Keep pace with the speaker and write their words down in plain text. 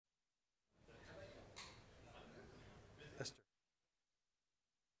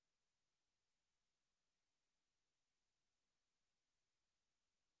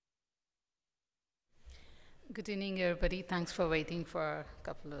Good evening, everybody. Thanks for waiting for a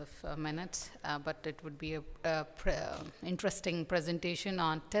couple of minutes, but it would be a interesting presentation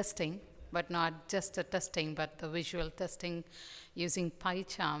on testing, but not just the testing, but the visual testing using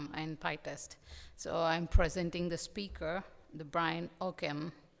PyCharm and pytest. So I'm presenting the speaker, the Brian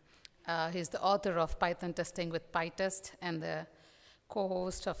Okken. He's the author of Python Testing with PyTest and the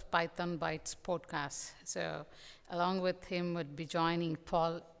co-host of Python Bytes podcast. So along with him would be joining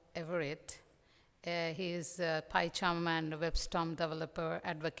Paul Everitt. He is a PyCharm and WebStorm developer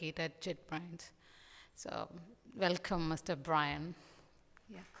advocate at JetBrains. So welcome, Mr. Brian.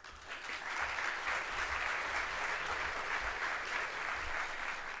 Yeah.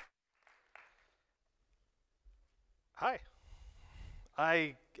 Hi.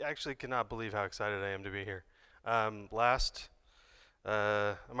 I actually cannot believe how excited I am to be here. I'm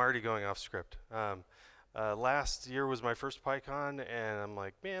already going off script. Last year was my first PyCon, and I'm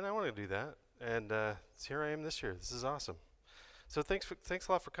like, man, I want to do that. And here I am this year. This is awesome. So thanks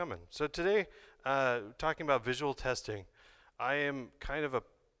a lot for coming. So today, talking about visual testing, I am kind of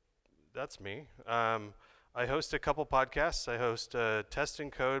that's me. I host a couple podcasts. I host Test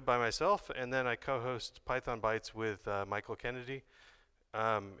and Code by myself, and then I co-host Python Bytes with Michael Kennedy,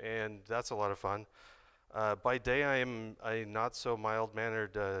 and that's a lot of fun. By day, I am a not so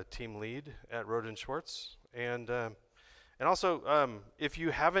mild-mannered team lead at Roden Schwartz, and also, if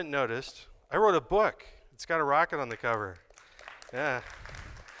you haven't noticed, I wrote a book. It's got a rocket on the cover. Yeah.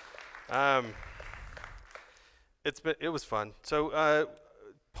 It was fun. So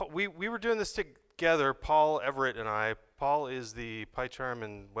we were doing this together, Paul Everitt and I. Paul is the PyCharm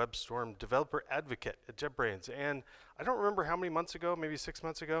and WebStorm developer advocate at JetBrains, and I don't remember how many months ago, maybe 6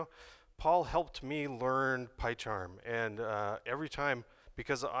 months ago, Paul helped me learn PyCharm, and every time,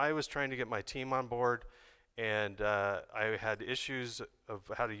 because I was trying to get my team on board, and I had issues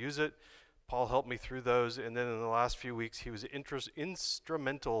of how to use it, Paul helped me through those, and then in the last few weeks, he was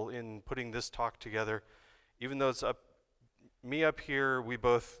instrumental in putting this talk together. Even though it's me up here, we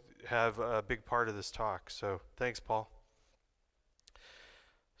both have a big part of this talk, so thanks, Paul.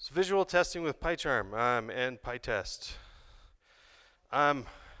 So visual testing with PyCharm and PyTest.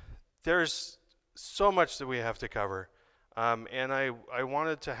 There's so much that we have to cover, and I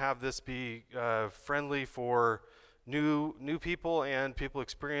wanted to have this be friendly for new people and people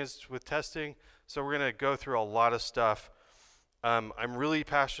experienced with testing. So we're going to go through a lot of stuff. I'm really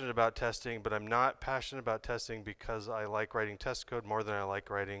passionate about testing, but I'm not passionate about testing because I like writing test code more than I like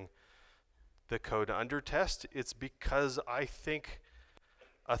writing the code under test. It's because I think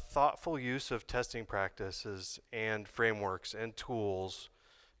a thoughtful use of testing practices and frameworks and tools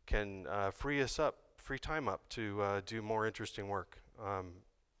can free time up to do more interesting work.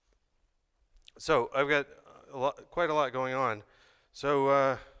 So I've got quite a lot going on.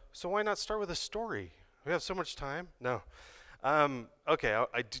 So why not start with a story? We have so much time. No. Okay,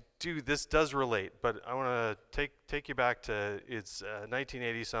 this does relate, but I want to take you back to, it's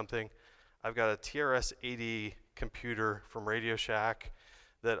 1980 something. I've got a TRS-80 computer from Radio Shack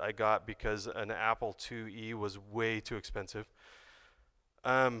that I got because an Apple IIe was way too expensive.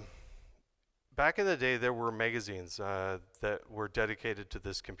 Back in the day, there were magazines that were dedicated to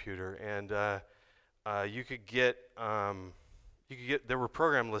this computer, and there were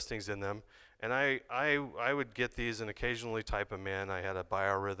program listings in them, and I would get these and occasionally type them in. I had a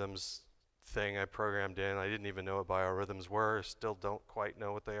biorhythms thing I programmed in. I didn't even know what biorhythms were. Still don't quite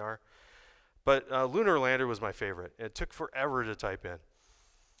know what they are. But Lunar Lander was my favorite. It took forever to type in.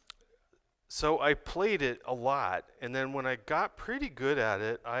 So I played it a lot, and then when I got pretty good at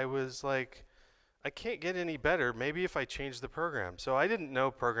it, I was like, I can't get any better. Maybe if I change the program. So I didn't know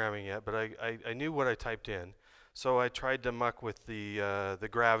programming yet, but I knew what I typed in. So I tried to muck with the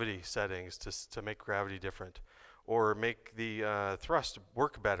gravity settings to make gravity different, or make the thrust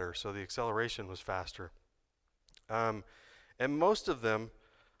work better so the acceleration was faster. And most of them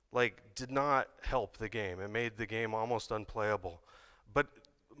did not help the game. It made the game almost unplayable. But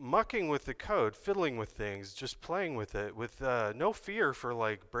mucking with the code, fiddling with things, just playing with it with no fear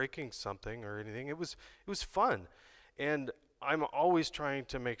for breaking something or anything. It was fun, and I'm always trying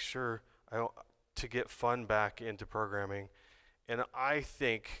to make sure to get fun back into programming. And I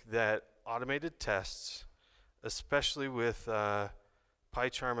think that automated tests, especially with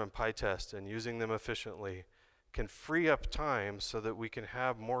PyCharm and PyTest and using them efficiently, can free up time so that we can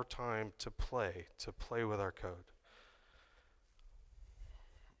have more time to play with our code.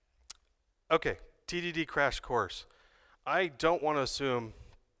 Okay, TDD crash course. I don't want to assume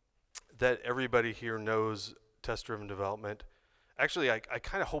that everybody here knows test-driven development. Actually, I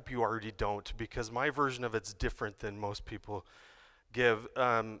kind of hope you already don't, because my version of it's different than most people give.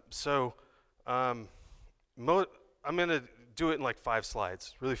 I'm going to do it in like 5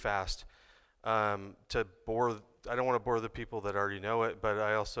 slides, really fast, to bore. I don't want to bore the people that already know it, but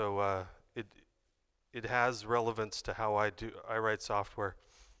I also it has relevance to how I write software.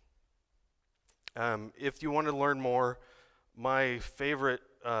 If you want to learn more, my favorite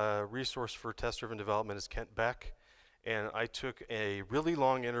resource for test-driven development is Kent Beck, and I took a really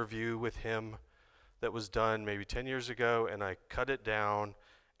long interview with him that was done maybe 10 years ago, and I cut it down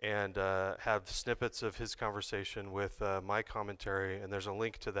and have snippets of his conversation with my commentary, and there's a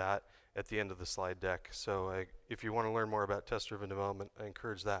link to that at the end of the slide deck. So if you want to learn more about test-driven development, I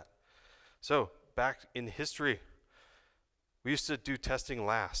encourage that. So back in history, we used to do testing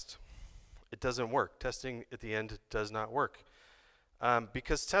last. It doesn't work. Testing at the end does not work.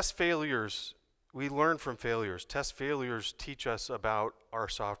 Because test failures, we learn from failures. Test failures teach us about our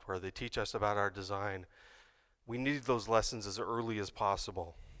software. They teach us about our design. We need those lessons as early as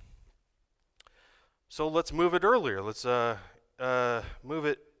possible. So let's move it earlier. Let's move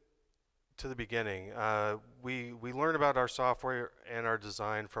it to the beginning. We learn about our software and our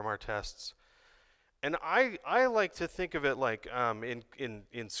design from our tests. And I like to think of it like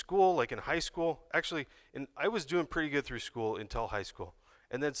in school, like in high school. Actually, I was doing pretty good through school until high school.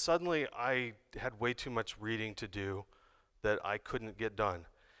 And then suddenly I had way too much reading to do that I couldn't get done.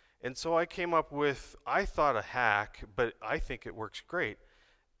 And so I came up with, I thought, a hack, but I think it works great.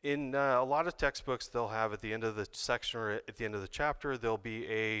 In a lot of textbooks, they'll have at the end of the section or at the end of the chapter, there'll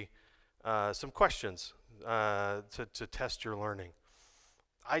be some questions to test your learning.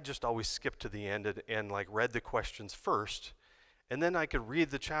 I just always skipped to the end and like read the questions first, and then I could read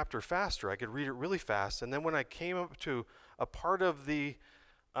the chapter faster. I could read it really fast, and then when I came up to a part of the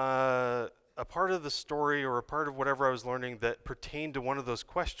story or a part of whatever I was learning that pertained to one of those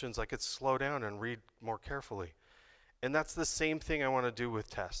questions, I could slow down and read more carefully. And that's the same thing I want to do with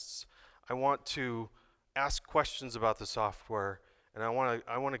tests. I want to ask questions about the software, and I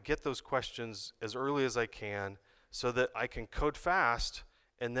want to get those questions as early as I can so that I can code fast.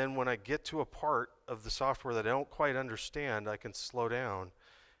 And then when I get to a part of the software that I don't quite understand, I can slow down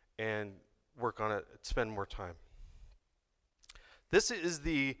and work on it, spend more time. This is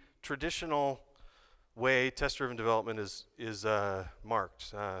the traditional way test-driven development is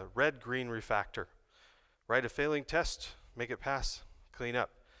marked. Red, green, refactor. Write a failing test, make it pass, clean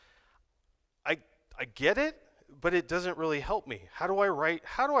up. I get it, but it doesn't really help me. How do I write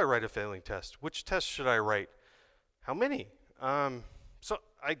a failing test? Which test should I write? How many? So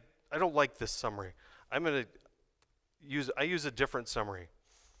I don't like this summary. I use a different summary.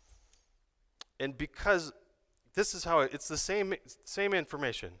 And because this is how it's the same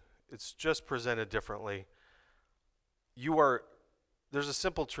information. It's just presented differently. There's a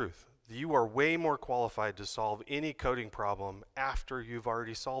simple truth. You are way more qualified to solve any coding problem after you've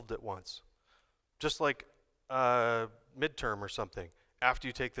already solved it once. Just like midterm or something. After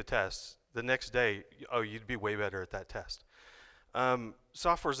you take the test, the next day, you'd be way better at that test.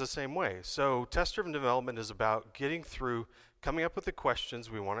 Software is the same way. So test-driven development is about getting through, coming up with the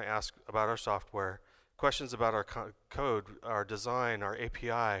questions we want to ask about our software, questions about our code, our design, our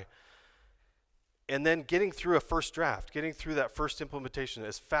API, and then getting through a first draft, getting through that first implementation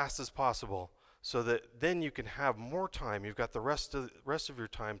as fast as possible so that then you can have more time. You've got the rest of your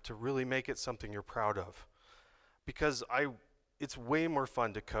time to really make it something you're proud of. Because it's way more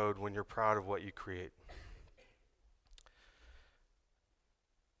fun to code when you're proud of what you create.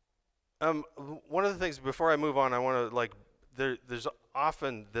 One of the things, before I move on, I want to, there's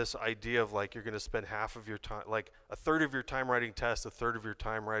often this idea of you're going to spend half of your time, a third of your time writing tests, a third of your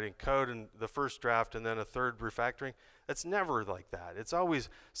time writing code in the first draft, and then a third refactoring. It's never like that. It's always,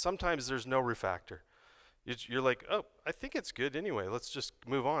 sometimes there's no refactor. You're like, oh, I think it's good anyway. Let's just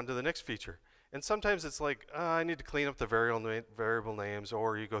move on to the next feature. And sometimes it's like, I need to clean up the variable names,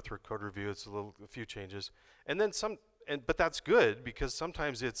 or you go through code review, it's a few changes. And then but that's good because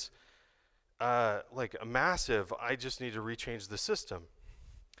sometimes it's, like a massive, I just need to rechange the system.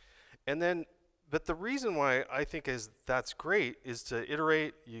 And then, but the reason why I think that's great is to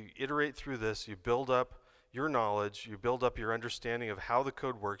iterate, you iterate through this, you build up your knowledge, you build up your understanding of how the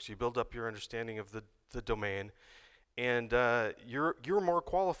code works, you build up your understanding of the domain, and you're more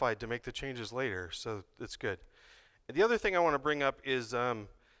qualified to make the changes later, so it's good. And the other thing I want to bring up is the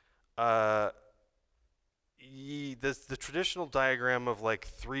traditional diagram of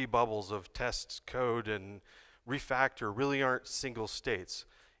 3 bubbles of test code and refactor really aren't single states.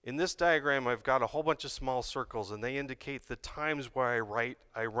 In this diagram, I've got a whole bunch of small circles, and they indicate the times where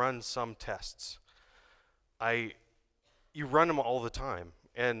I run some tests. You run them all the time,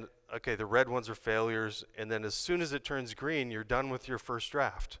 and okay, the red ones are failures, and then as soon as it turns green, you're done with your first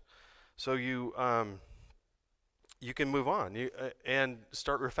draft. So you can move on and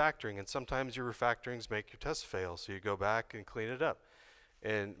start refactoring. And sometimes your refactorings make your tests fail, so you go back and clean it up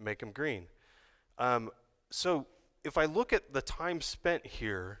and make them green. So if I look at the time spent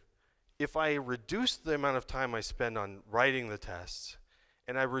here, if I reduce the amount of time I spend on writing the tests,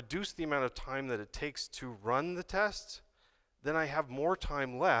 and I reduce the amount of time that it takes to run the tests, then I have more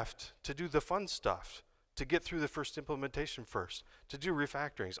time left to do the fun stuff, to get through the first implementation first, to do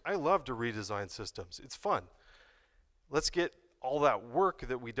refactorings. I love to redesign systems. It's fun. Let's get all that work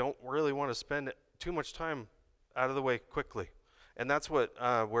that we don't really want to spend too much time out of the way quickly. And that's what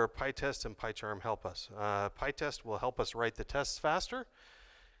where PyTest and PyCharm help us. PyTest will help us write the tests faster,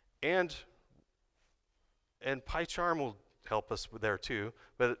 and PyCharm will help us there too.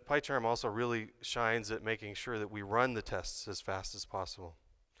 But PyCharm also really shines at making sure that we run the tests as fast as possible.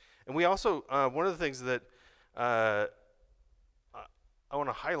 And we also, one of the things that I want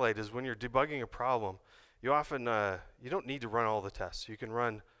to highlight is when you're debugging a problem, you often, you don't need to run all the tests. You can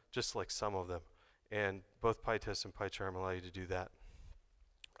run just like some of them. And both PyTest and PyCharm allow you to do that.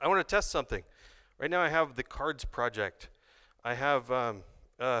 I want to test something. Right now I have the cards project. I have,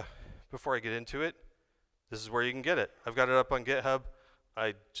 before I get into it, this is where you can get it. I've got it up on GitHub.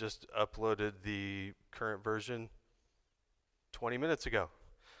 I just uploaded the current version 20 minutes ago.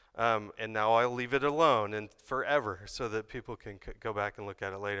 And now I'll leave it alone and forever so that people can go back and look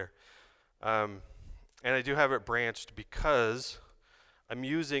at it later. And I do have it branched because I'm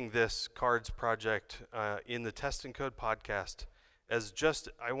using this cards project in the Test and Code podcast as just,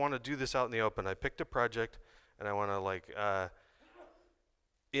 I want to do this out in the open. I picked a project and I want to like,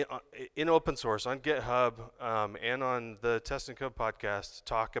 in open source on GitHub and on the Test and Code podcast,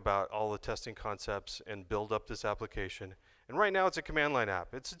 talk about all the testing concepts and build up this application. And right now it's a command line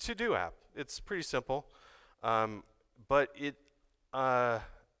app. It's a to-do app. It's pretty simple, but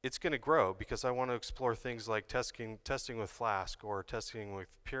it's going to grow because I want to explore things like testing with Flask or testing with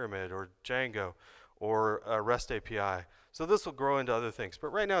Pyramid or Django or REST API. So this will grow into other things. But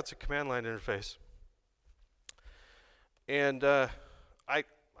right now it's a command line interface. And I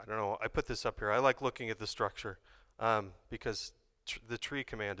don't know, I put this up here. I like looking at the structure because the tree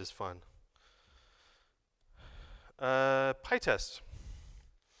command is fun. PyTest.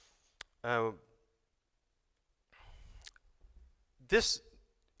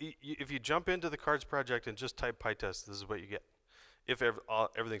 If you jump into the cards project and just type PyTest, this is what you get if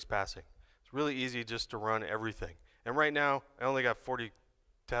everything's passing. It's really easy just to run everything. And right now, I only got 40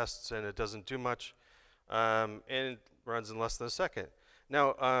 tests and it doesn't do much. And it runs in less than a second.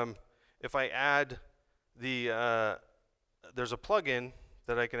 Now, if I add the, there's a plugin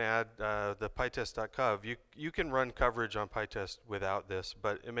that I can add, the pytest.cov. You can run coverage on PyTest without this,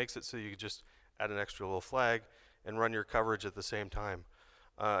 but it makes it so you can just add an extra little flag and run your coverage at the same time.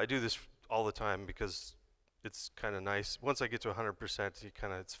 I do this all the time because it's kind of nice. Once I get to 100%,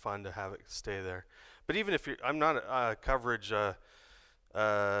 it's fun to have it stay there. But even if I'm not a coverage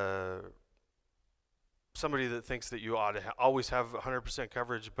somebody that thinks that you ought to always have 100%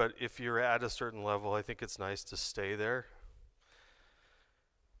 coverage, but if you're at a certain level, I think it's nice to stay there.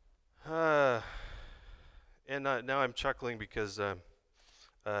 And now I'm chuckling because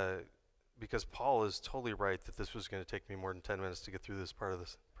Paul is totally right that this was going to take me more than 10 minutes to get through this part of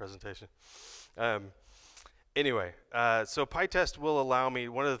this presentation. Anyway, so PyTest will allow me,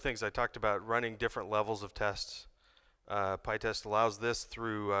 one of the things I talked about, running different levels of tests. PyTest allows this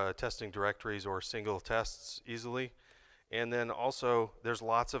through testing directories or single tests easily. And then also, there's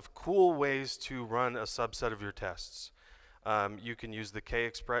lots of cool ways to run a subset of your tests. You can use the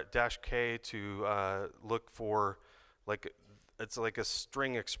 -k to look for, it's like a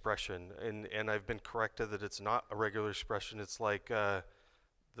string expression, and I've been corrected that it's not a regular expression. It's like the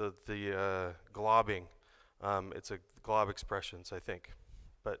globbing. It's a glob expressions, I think.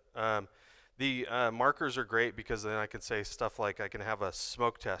 But the markers are great because then I can say stuff like I can have a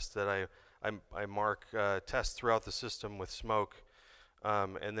smoke test that I mark tests throughout the system with smoke,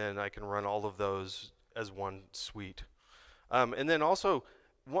 and then I can run all of those as one suite. And then also,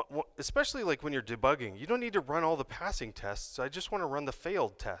 especially like when you're debugging, you don't need to run all the passing tests. I just want to run the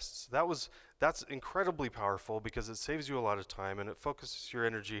failed tests. That's incredibly powerful because it saves you a lot of time and it focuses your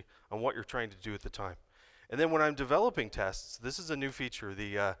energy on what you're trying to do at the time. And then when I'm developing tests, this is a new feature.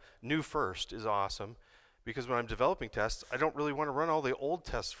 The new first is awesome because when I'm developing tests, I don't really want to run all the old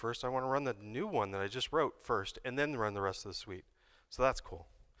tests first. I want to run the new one that I just wrote first and then run the rest of the suite. So that's cool.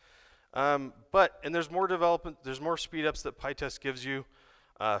 And there's more development, there's more speed ups that PyTest gives you.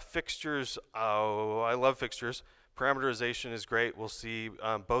 Fixtures, oh, I love fixtures. Parameterization is great. We'll see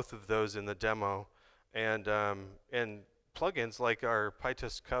both of those in the demo. And plugins like our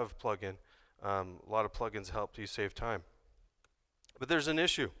PyTest Cov plugin A lot of plugins help you save time. But there's an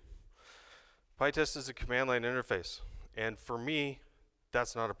issue. PyTest is a command line interface. And for me,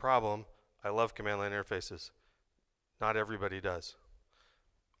 that's not a problem. I love command line interfaces. Not everybody does.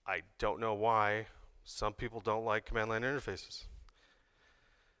 I don't know why. Some people don't like command line interfaces.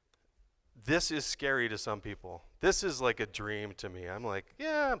 This is scary to some people. This is like a dream to me. I'm like,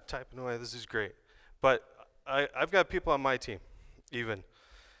 yeah, I'm typing away. This is great. But I've got people on my team, even.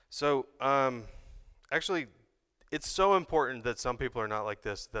 So actually, it's so important that some people are not like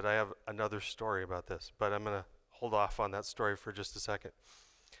this that I have another story about this. But I'm going to hold off on that story for just a second.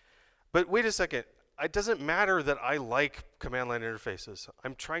 But wait a second. It doesn't matter that I like command line interfaces.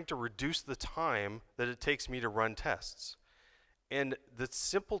 I'm trying to reduce the time that it takes me to run tests. And the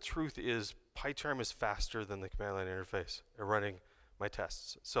simple truth is PyCharm is faster than the command line interface at running my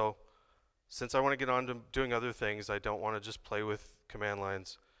tests. So since I want to get on to doing other things, I don't want to just play with command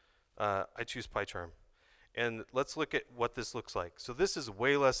lines, I choose PyCharm. And let's look at what this looks like. So this is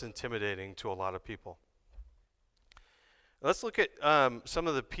way less intimidating to a lot of people. Let's look at some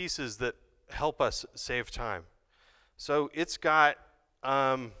of the pieces that help us save time. So it's got,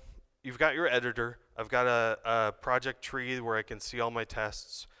 you've got your editor. I've got a project tree where I can see all my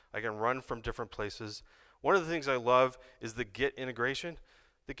tests. I can run from different places. One of the things I love is the Git integration.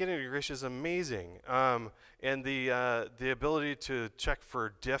 The Git integration is amazing. And the ability to check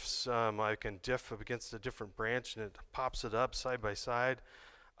for diffs, I can diff up against a different branch and it pops it up side by side.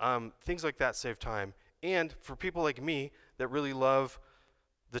 Things like that save time. And for people like me that really love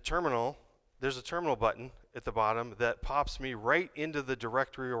the terminal, there's a terminal button at the bottom that pops me right into the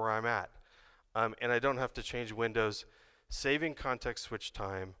directory where I'm at. And I don't have to change windows, saving context switch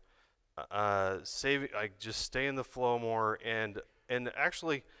time, I just stay in the flow more, and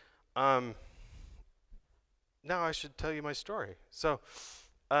actually, now I should tell you my story. So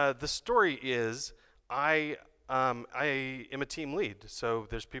the story is I am a team lead, so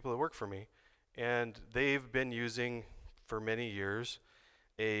there's people that work for me, and they've been using for many years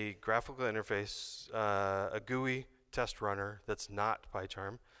a graphical interface, a GUI test runner that's not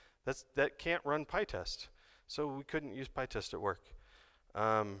PyCharm. That can't run PyTest, so we couldn't use PyTest at work,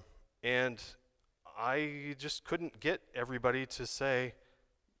 and I just couldn't get everybody to say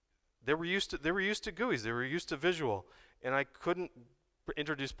they were used to GUIs, they were used to visual, and I couldn't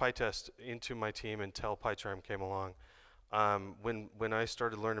introduce PyTest into my team until PyCharm came along. When I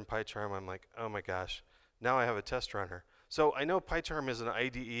started learning PyCharm, I'm like, oh my gosh, now I have a test runner. So I know PyCharm is an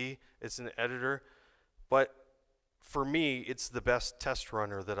IDE, it's an editor, but for me, it's the best test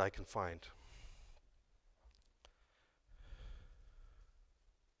runner that I can find.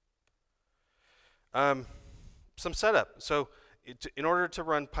 Some setup. So in order to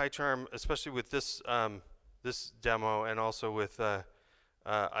run PyCharm, especially with this this demo, and also with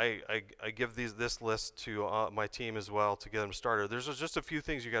I give this list to my team as well to get them started. There's just a few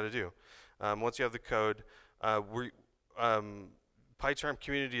things you got to do. Once you have the code, PyCharm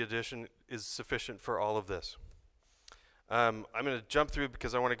Community Edition is sufficient for all of this. I'm going to jump through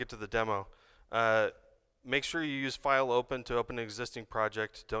because I want to get to the demo. Make sure you use file open to open an existing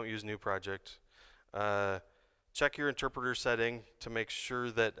project. Don't use new project. Check your interpreter setting to make sure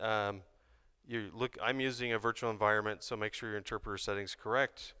that I'm using a virtual environment, so make sure your interpreter setting's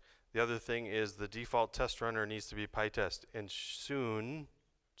correct. The other thing is the default test runner needs to be PyTest, and soon,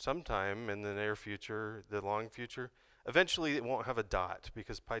 sometime in the near future, the long future, eventually it won't have a dot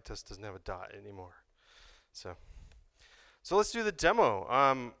because PyTest doesn't have a dot anymore. So let's do the demo.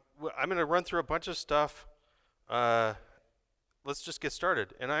 I'm going to run through a bunch of stuff. Let's just get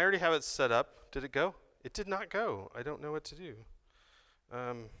started. And I already have it set up. Did it go? It did not go. I don't know what to do.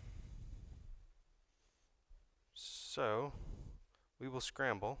 So we will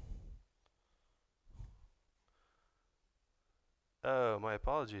scramble. Oh, my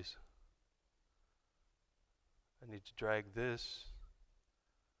apologies. I need to drag this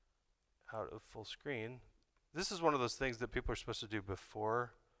out of full screen. This is one of those things that people are supposed to do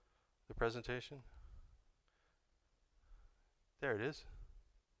before the presentation. There it is.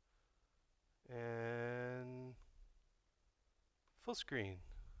 And full screen.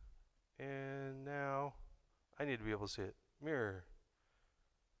 And now I need to be able to see it. Mirror.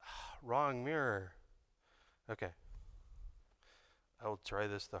 Wrong mirror. Okay. I will try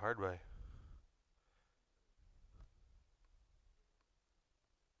this the hard way.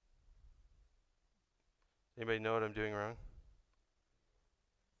 Anybody know what I'm doing wrong?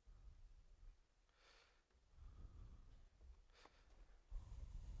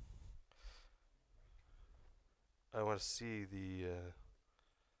 I want to see the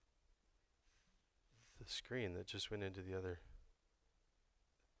screen that just went into the other.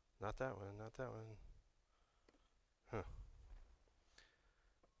 Not that one, not that one. Huh.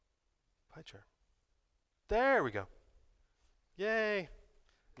 PyCharm. There we go. Yay.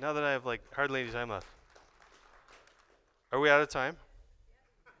 Now that I have like hardly any time left. Are we out of time?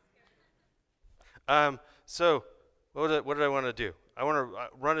 So what did I want to do? I want to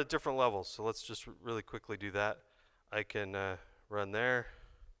run at different levels. So let's just really quickly do that. I can run there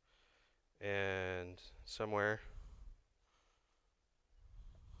and somewhere.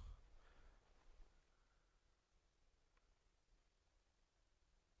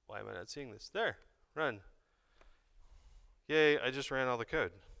 Why am I not seeing this? There, run. Yay, I just ran all the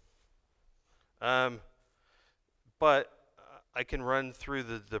code. But I can run through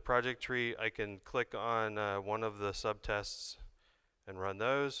the project tree. I can click on one of the subtests and run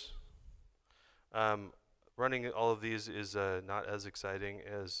those. Running all of these is not as exciting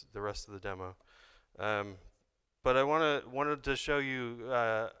as the rest of the demo. But I wanted to show you,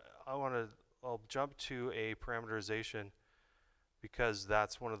 I'll jump to a parameterization because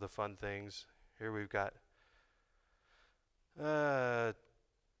that's one of the fun things. Here we've got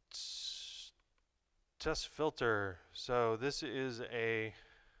test filter. So this is a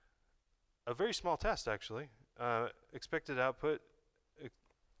very small test actually. Expected output,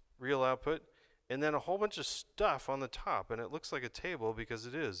 real output, and then a whole bunch of stuff on the top, and it looks like a table because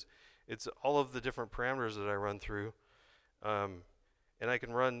it is. It's all of the different parameters that I run through, and I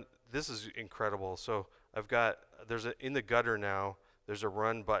can run. This is incredible. So I've got in the gutter now. There's a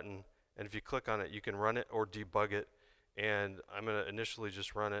run button, and if you click on it, you can run it or debug it. And I'm gonna initially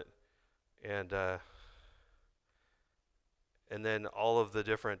just run it, and then all of the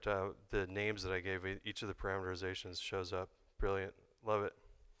different the names that I gave each of the parameterizations shows up. Brilliant, love it.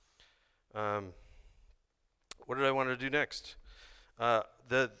 What did I want to do next?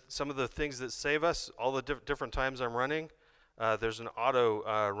 Some of the things that save us, all the different times I'm running. There's an auto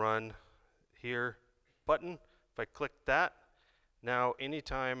run here button. If I click that, now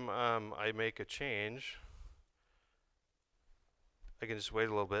anytime I make a change, I can just wait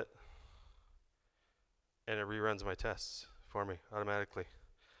a little bit, and it reruns my tests for me automatically.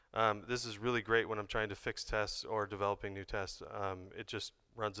 This is really great when I'm trying to fix tests or developing new tests. It just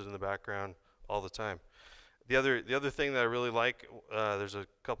runs it in the background all the time. The other thing that I really like, there's a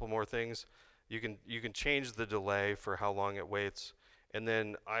couple more things. You can change the delay for how long it waits, and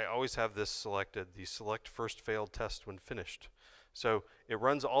then I always have this selected: the select first failed test when finished. So it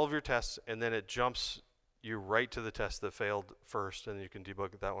runs all of your tests, and then it jumps you right to the test that failed first, and you can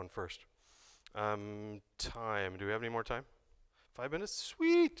debug that one first. Time. Do we have any more time? 5 minutes?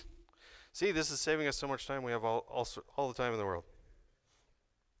 Sweet. See, this is saving us so much time. We have all the time in the world.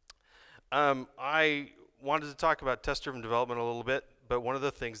 I wanted to talk about test-driven development a little bit, but one of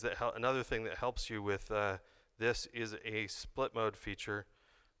the things that another thing that helps you with this is a split mode feature,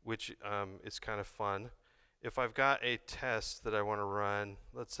 which is kind of fun. If I've got a test that I want to run,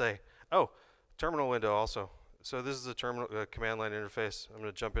 let's say, terminal window also. So this is a terminal command line interface. I'm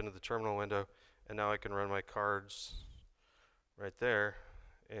going to jump into the terminal window, and now I can run my cards right there,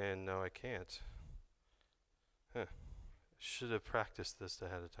 and no, I can't. Should have practiced this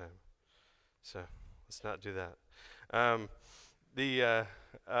ahead of time. So let's not do that.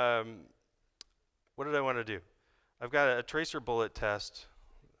 What did I want to do? I've got a tracer bullet test.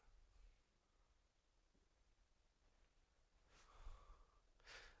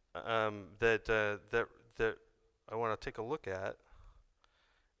 That I want to take a look at,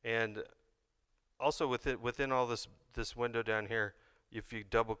 and also within all this window down here, if you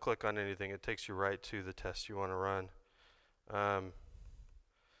double click on anything, it takes you right to the test you want to run.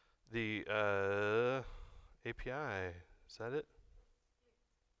 The API, is that it?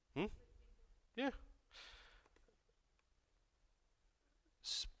 Yeah.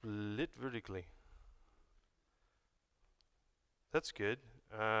 Split vertically. That's good.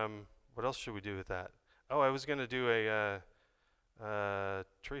 What else should we do with that? Oh, I was going to do a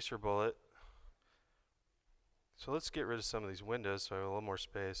tracer bullet. So let's get rid of some of these windows so I have a little more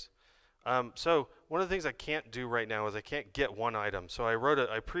space. So one of the things I can't do right now is I can't get one item. So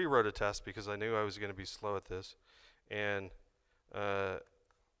I pre-wrote a test because I knew I was going to be slow at this. And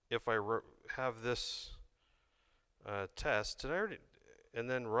if I have this test, and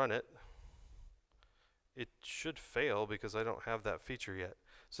then run it, it should fail because I don't have that feature yet.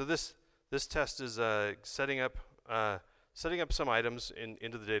 So this test is setting up some items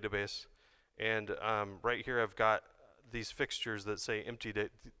into the database, and right here I've got these fixtures that say empty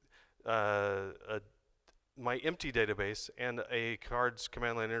my empty database and a cards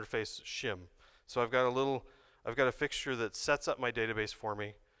command line interface shim. So I've got a fixture that sets up my database for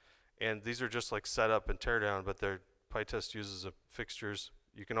me, and these are just like setup and teardown, but PyTest uses fixtures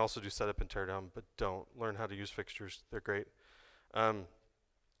You can also do setup and teardown, but don't. Learn how to use fixtures. They're great. And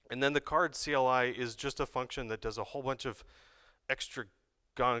then the card CLI is just a function that does a whole bunch of extra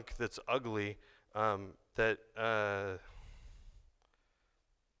gunk that's ugly.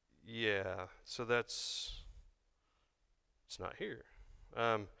 Yeah, so it's not here.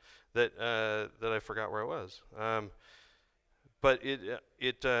 That I forgot where it was. But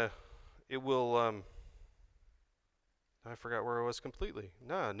it will. I forgot where it was completely.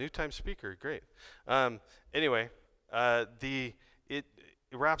 No, new time speaker, great. Anyway, it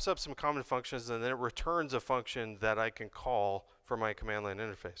wraps up some common functions and then it returns a function that I can call for my command line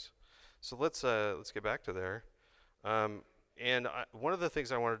interface. So let's get back to there. And one of the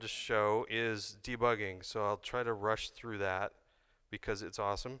things I wanted to show is debugging. So I'll try to rush through that because it's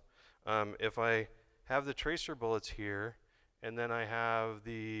awesome. If I have the tracer bullets here, and then I have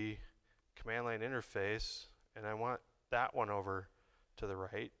the command line interface, and I want that one over to the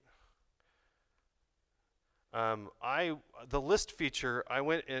right. The list feature, I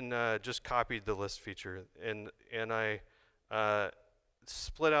went and just copied the list feature, and I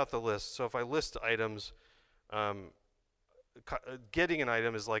split out the list. So if I list items, getting an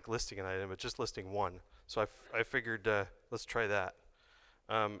item is like listing an item. It's just listing one. So I figured let's try that.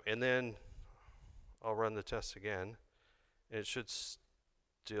 And then I'll run the test again. And it should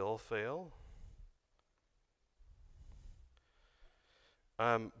still fail.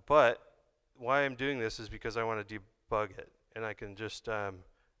 But why I'm doing this is because I want to debug it. And I can just, when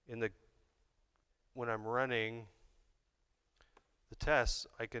I'm running the tests,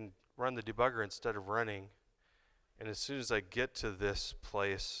 I can run the debugger instead of running. And as soon as I get to this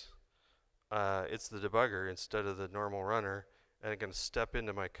place, it's the debugger instead of the normal runner. And I'm going to step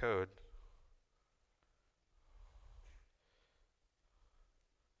into my code.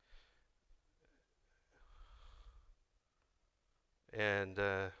 And,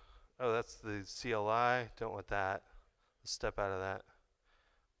 oh, that's the CLI. Don't want that. Let's step out of that.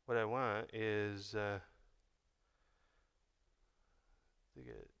 What I want is, oh,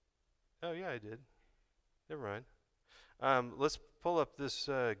 yeah, I did. Never mind. Let's pull up this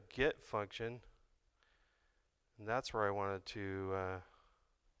get function. And that's where I wanted to,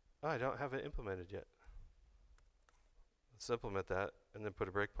 oh, I don't have it implemented yet. Let's implement that and then put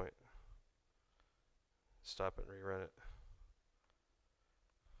a breakpoint. Stop it and rerun it.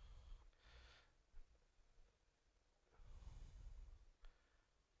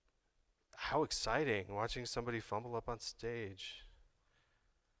 How exciting, watching somebody fumble up on stage.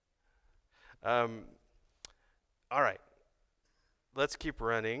 All right. Let's keep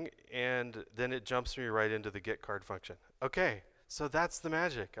running, and then it jumps me right into the get card function. Okay, so that's the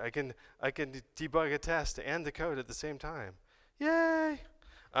magic. I can debug a test and the code at the same time. Yay!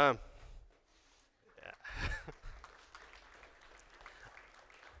 I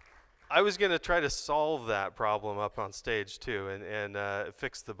was going to try to solve that problem up on stage too, and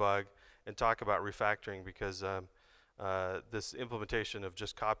fix the bug and talk about refactoring because this implementation of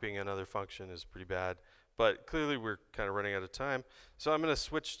just copying another function is pretty bad. But clearly we're kind of running out of time. So I'm going to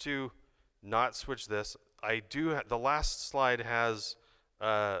switch to not switch this. I do, the last slide has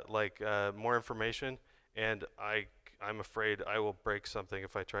more information, and I'm afraid I will break something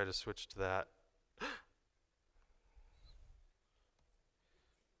if I try to switch to that.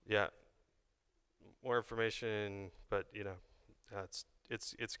 Yeah, more information, but you know,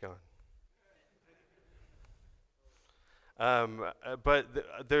 it's gone. But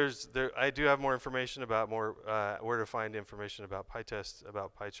I do have more information about where to find information about PyTest,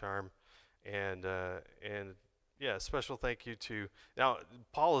 about PyCharm, and yeah, special thank you to, now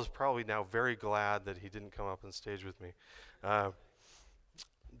Paul is probably now very glad that he didn't come up on stage with me.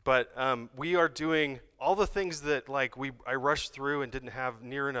 But we are doing all the things that I rushed through and didn't have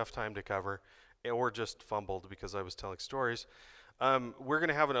near enough time to cover, or just fumbled because I was telling stories. We're going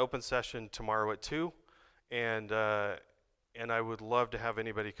to have an open session tomorrow at 2, and I would love to have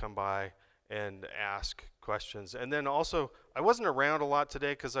anybody come by and ask questions. And then also, I wasn't around a lot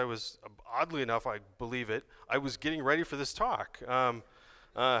today because I was, oddly enough, I believe it, I was getting ready for this talk.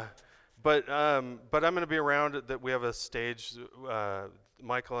 But I'm going to be around. That we have a stage.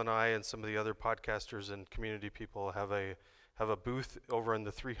 Michael and I and some of the other podcasters and community people have a booth over in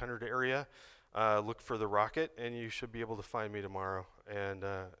the 300 area. Look for the rocket, and you should be able to find me tomorrow. And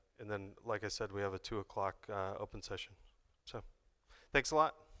then, like I said, we have a 2 o'clock open session. So, thanks a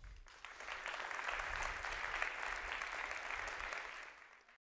lot.